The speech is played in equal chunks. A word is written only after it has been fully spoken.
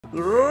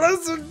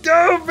Let's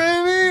go,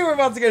 baby! We're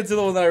about to get into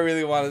the one that I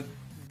really wanted.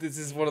 This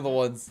is one of the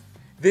ones.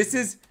 This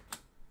is...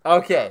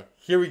 Okay,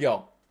 here we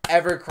go.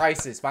 Ever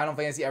Crisis. Final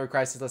Fantasy Ever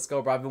Crisis. Let's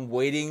go, bro. I've been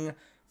waiting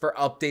for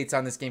updates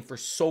on this game for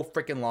so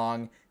freaking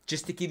long.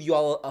 Just to give you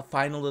all a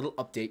final little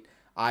update.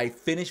 I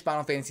finished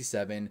Final Fantasy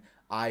 7.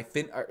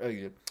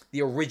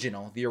 The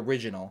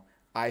original.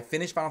 I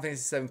finished Final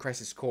Fantasy 7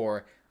 Crisis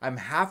Core. I'm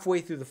halfway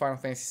through the Final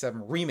Fantasy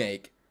 7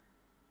 Remake.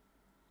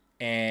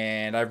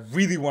 And I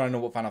really want to know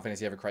what Final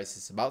Fantasy Ever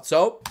Crisis is about.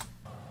 So,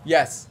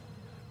 yes.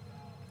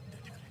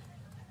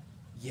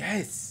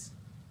 Yes.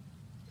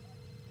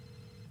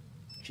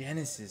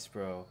 Genesis,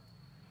 bro.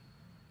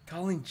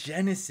 Calling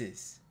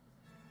Genesis.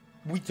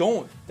 We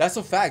don't. That's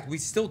a fact. We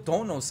still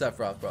don't know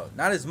Sephiroth, bro.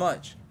 Not as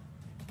much.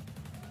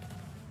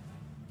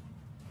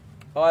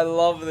 Oh, I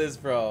love this,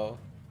 bro.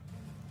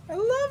 I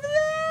love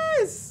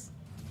this.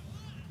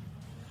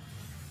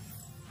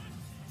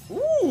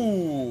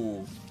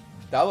 Ooh.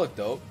 That looked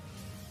dope.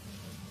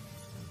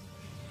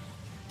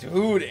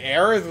 Dude,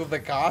 Aerith with the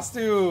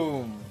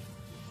costume.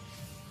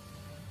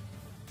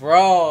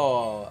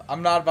 Bro,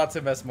 I'm not about to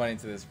invest money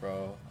into this,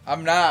 bro.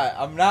 I'm not.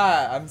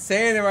 I'm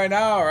saying it right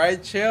now,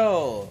 alright?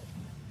 Chill.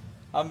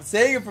 I'm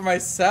saying it for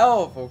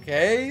myself,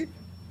 okay?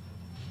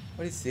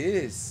 What is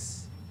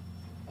this?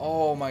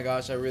 Oh my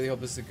gosh, I really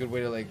hope this is a good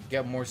way to like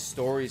get more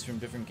stories from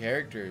different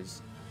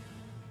characters.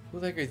 Who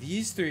the heck are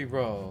these three,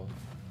 bro?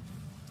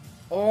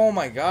 Oh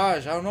my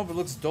gosh, I don't know if it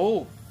looks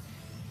dope.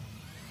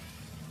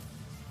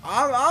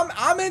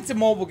 I'm into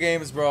mobile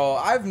games, bro.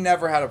 I've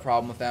never had a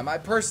problem with them. I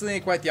personally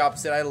ain't quite the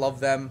opposite. I love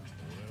them.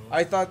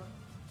 I thought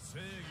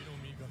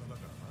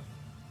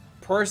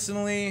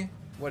personally,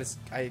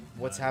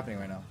 what's happening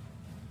right now?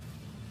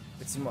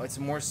 It's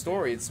more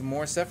story. It's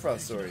more Sephiroth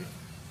story.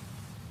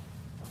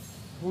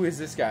 Who is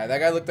this guy? That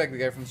guy looked like the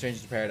guy from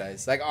Strangers to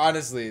Paradise. Like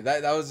honestly,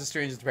 that was the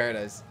Strangers to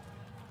Paradise.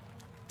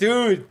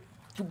 Dude,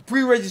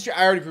 pre-register.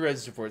 I already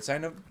pre-registered for it.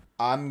 Sign up.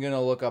 I'm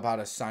gonna look up how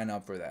to sign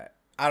up for that.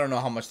 I don't know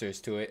how much there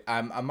is to it.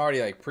 I'm already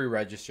like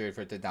pre-registered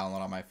for it to download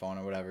on my phone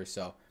or whatever,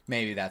 so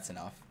maybe that's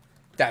enough.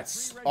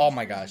 That's, oh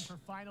my gosh.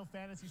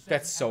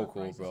 That's so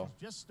cool, bro.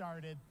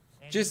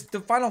 Just the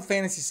Final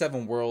Fantasy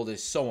 7 world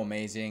is so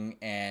amazing,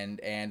 and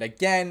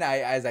again,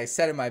 as I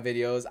said in my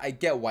videos, I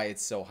get why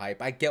it's so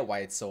hype. I get why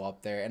it's so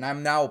up there, and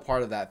I'm now a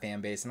part of that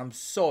fan base, and I'm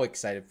so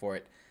excited for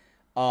it.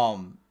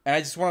 And I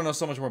just want to know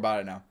so much more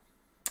about it now.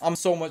 I'm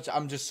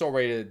just so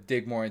ready to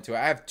dig more into it.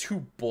 I have 2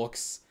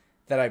 books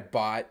that I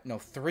bought. No,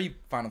 3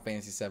 Final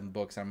Fantasy 7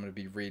 books I'm going to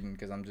be reading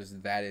because I'm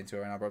just that into it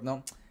right now, bro.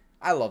 No,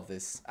 I love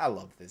this. I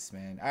love this,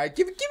 man. All right,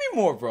 give me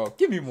more, bro.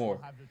 Give me more.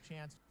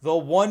 The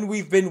one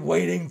we've been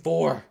waiting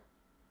for.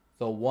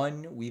 The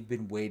one we've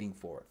been waiting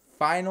for.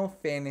 Final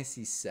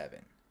Fantasy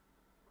 7.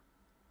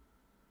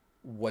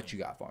 What you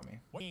got for me?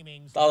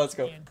 Oh, let's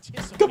go.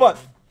 Come on.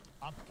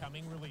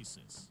 Upcoming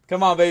releases.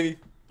 Come on, baby.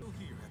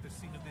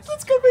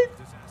 Let's go, baby.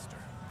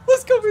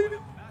 Let's go, baby.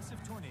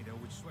 Massive tornado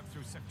which swept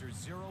through sectors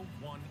 0,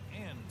 1,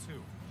 and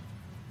 2.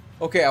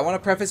 Okay, I want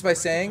to preface by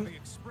saying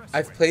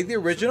I've played the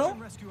original,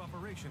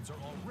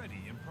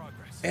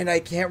 and I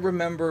can't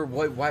remember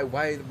why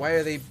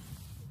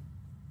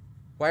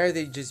are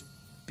they just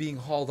being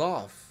hauled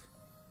off.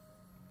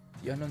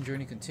 The unknown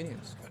journey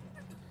continues.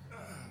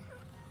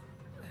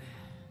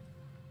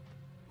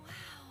 Wow.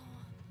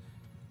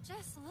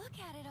 Just look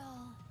at it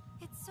all.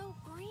 It's so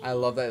green. I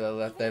love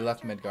that they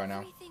left Midgar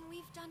now. Everything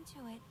we've done to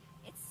it,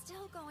 it's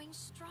still going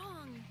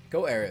strong.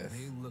 Go Aerith.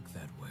 They look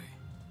that way,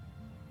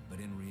 but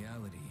in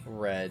reality,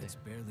 Red. it's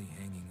barely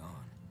hanging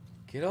on.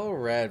 Get all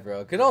red,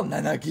 bro. Get all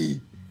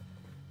nanaki.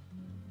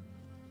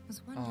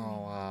 Was wondering,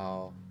 Oh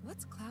wow.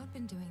 what's Cloud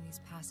been doing these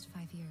past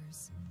 5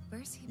 years?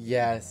 Where's he been?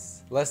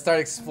 Yes. Let's start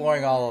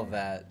exploring all of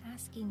that.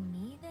 Asking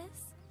me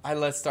this?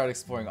 Let's start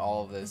exploring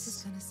all of This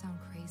is this. gonna sound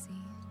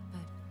crazy,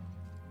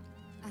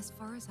 but as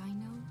far as I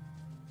know,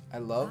 I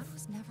love. Cloud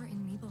was never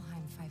in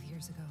Nibelheim 5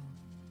 years ago.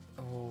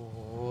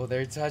 Oh,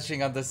 they're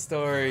touching on the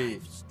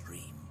story.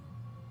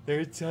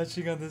 They're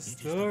touching on the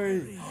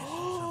story.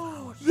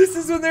 This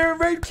is when they're in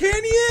Red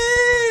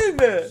Canyon.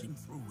 This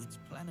is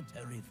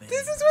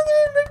when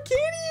they're in Red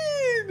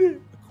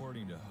Canyon.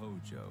 According to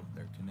Hojo,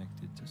 they're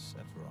connected to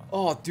Sephiroth.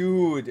 Oh,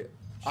 dude,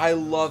 I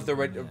love the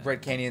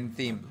Red Canyon I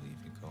theme. believe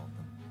you called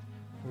them.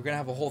 We're gonna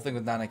have a whole thing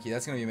with Nanaki.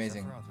 That's gonna be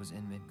amazing. Sephiroth was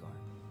in Midgard.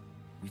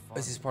 We fought.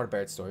 This is part of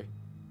Barrett's story.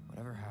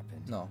 Whatever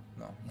happened. No.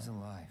 He's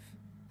alive.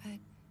 But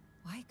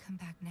why come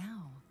back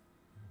now?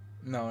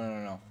 No.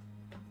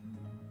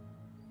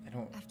 I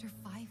don't. After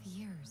 5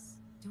 years,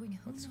 doing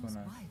who What's knows going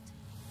on? what?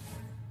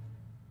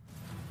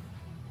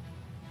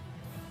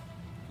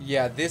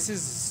 Yeah, this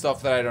is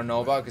stuff that I don't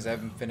know about because I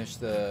haven't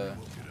finished the.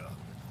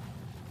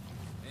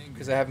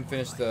 Because I haven't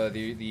finished the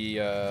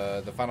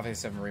Final Fantasy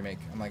 7 remake.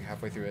 I'm like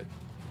halfway through it.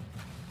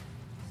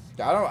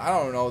 I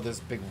don't know this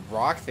big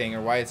rock thing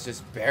or why it's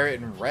just Barrett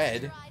and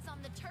red.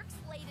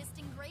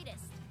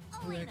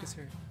 Who the heck is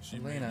her?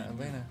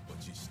 Elena.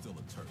 But she's still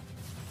a Turk.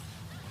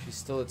 She's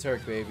still a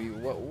Turk, baby.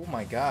 What? Oh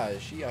my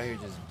gosh, she out here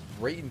just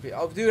rating people.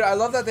 Oh, dude, I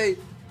love that they.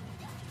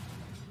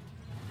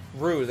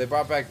 Rude. They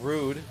brought back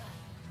Rude.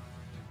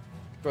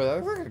 Bro,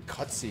 that looks like a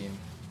cutscene.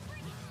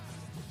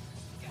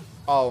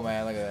 Oh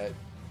man, look at that.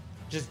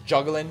 Just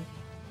juggling.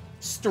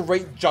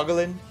 Straight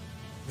juggling.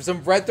 For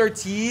some Red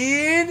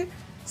 13.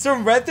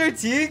 Some Red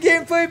 13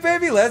 gameplay,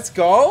 baby. Let's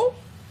go.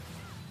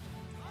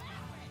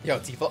 Yo,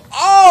 Tifa.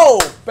 Oh,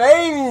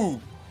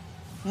 baby.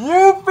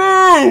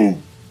 Yippee.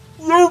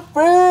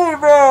 Yippee,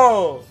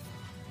 bro.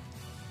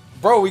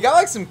 Bro, we got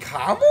like some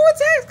combo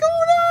attacks going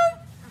on.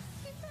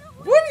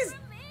 What is...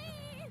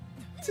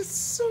 This is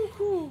so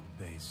cool.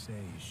 They say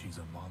she's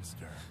a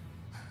monster.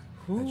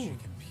 Who? That she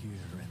can peer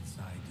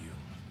inside you.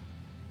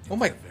 Oh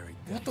my... Into the very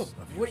What the...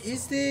 depths of your What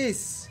is soul.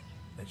 this?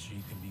 That she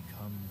can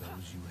become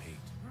those you hate.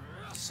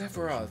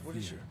 Sephiroth. What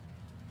is she? Fear.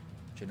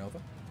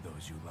 Genova?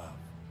 Those you love.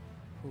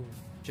 Who?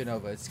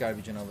 Genova. It's gotta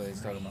be Genova that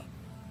he's talking about.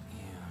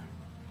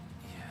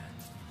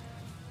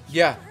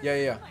 Yeah. My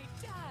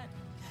dad.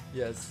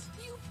 Yes.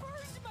 You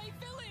burned my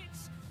village.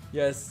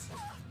 Yes.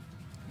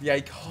 The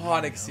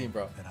iconic scene,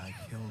 bro. That I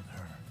killed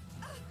her.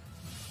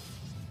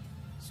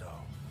 So,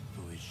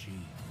 who is she?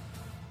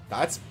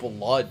 That's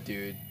blood,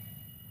 dude.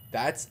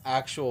 That's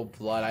actual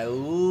blood. I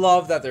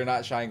love that they're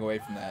not shying away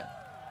from that.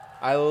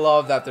 I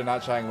love that they're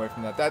not shying away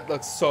from that. That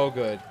looks so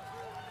good.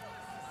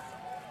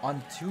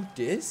 On 2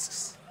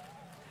 discs?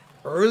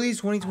 Early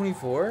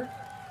 2024?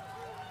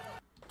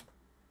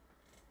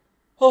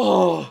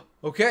 Oh,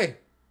 okay.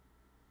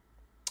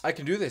 I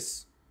can do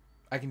this.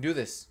 I can do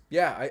this.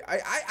 Yeah,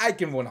 I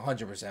can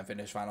 100%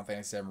 finish Final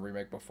Fantasy VII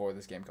Remake before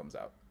this game comes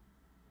out.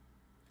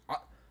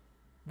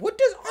 What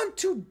does on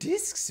 2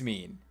 discs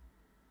mean?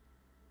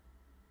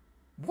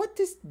 What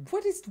is...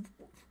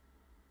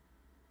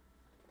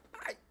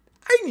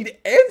 I need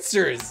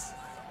answers.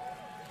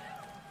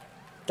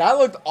 That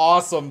looked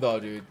awesome though,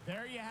 dude.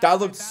 That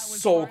looked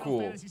so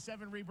cool.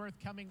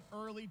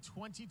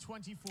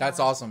 That's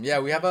awesome. Yeah,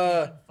 we have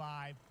a...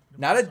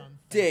 Not a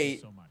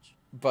date,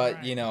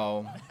 but, you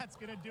know,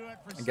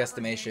 a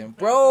guesstimation.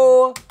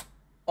 Bro!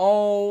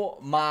 Oh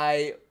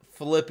my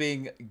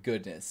flipping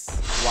goodness.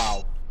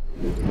 Wow.